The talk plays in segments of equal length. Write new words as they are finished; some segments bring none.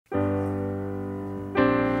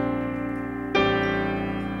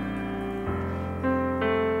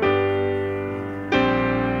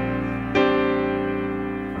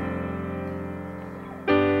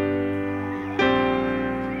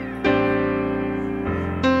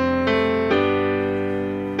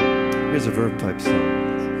Here's a verve pipe song.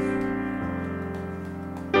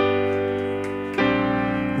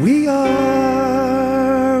 We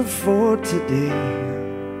are for today.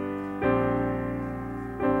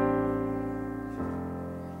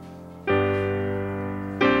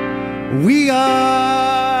 We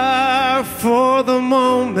are for the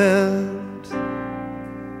moment.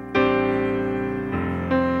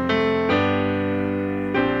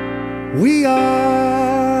 We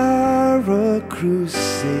are a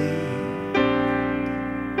crusade.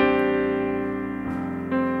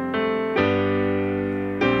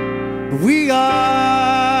 We are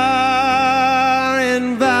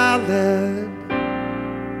invalid.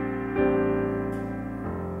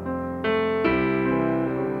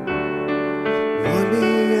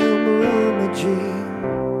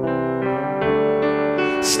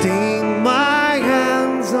 Stain my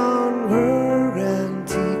hands on her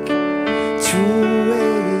antique 2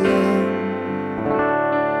 a.m.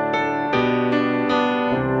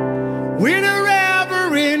 with a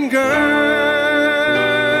Reverend girl.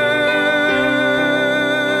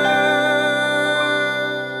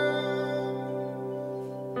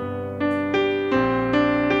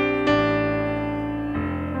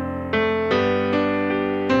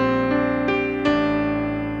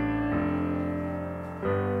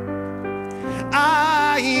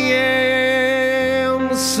 I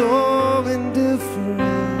am so indifferent.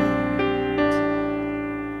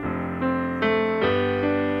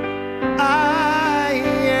 I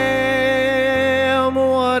am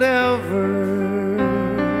whatever.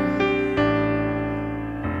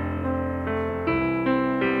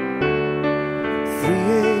 3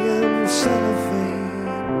 a.m. cellophane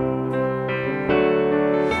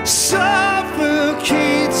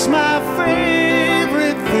suffocates my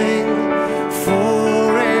favorite thing.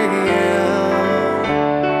 4 a.m.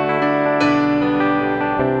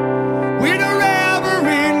 with a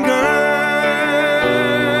Reverend girl.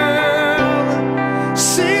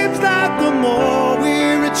 Seems that the more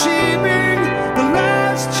we're achieving, the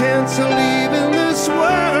last chance of leaving this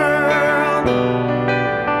world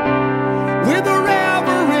with a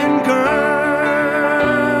Reverend girl.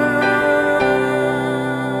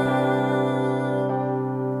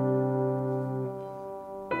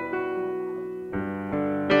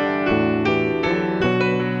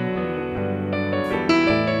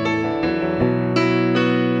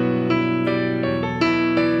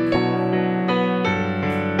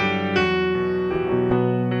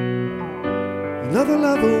 Another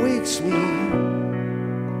love awakes me,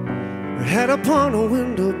 her head upon a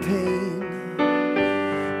window pane.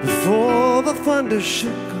 Before the thunder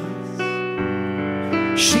shook us,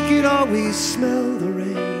 she could always smell the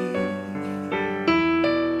rain.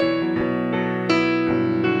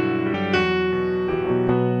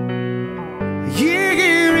 A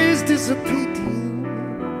year is dissipating,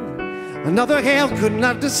 another hail could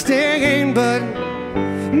not disdain, but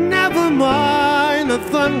never mind the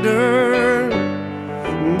thunder.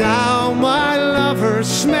 Now my lover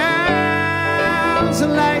smells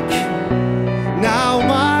like